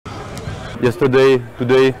yesterday,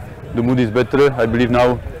 today, the mood is better. I believe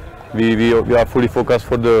now we are fully focused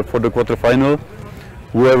for the quarterfinal.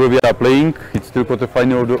 Whoever we are playing, it's still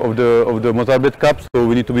quarterfinal of the Mozart Cup, so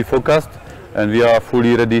we need to be focused, and we are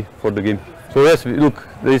fully ready for the game. So yes, look,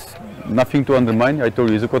 there is nothing to undermine. I told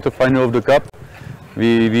you, it's a quarterfinal of the cup.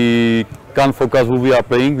 We can't focus who we are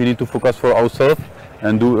playing. We need to focus for ourselves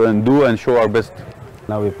and do and show our best.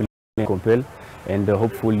 Now we're playing Compel, and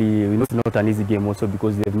hopefully it's not an easy game also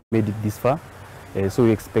because they've made it this far. So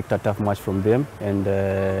we expect a tough match from them, and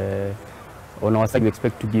on our side we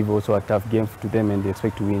expect to give also a tough game to them, and they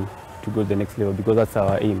expect to win to go to the next level because that's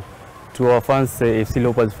our aim. To our fans, FC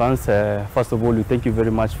Leopards fans, first of all, we thank you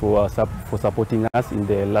very much for supporting us in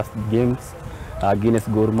the last games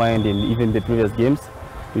against Gor Mahia and even the previous games.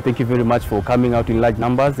 We thank you very much for coming out in large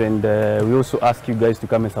numbers, and we also ask you guys to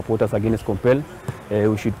come and support us against Compel.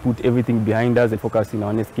 We should put everything behind us and focus in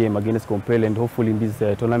our next game against Compel, and hopefully in this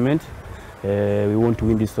tournament, we want to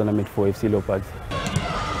win this tournament for FC Leopards.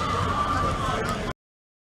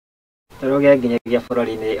 Turuge nginyagia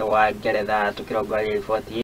bũrũri-inĩ wa Ngeretha tukĩrongorĩa riboti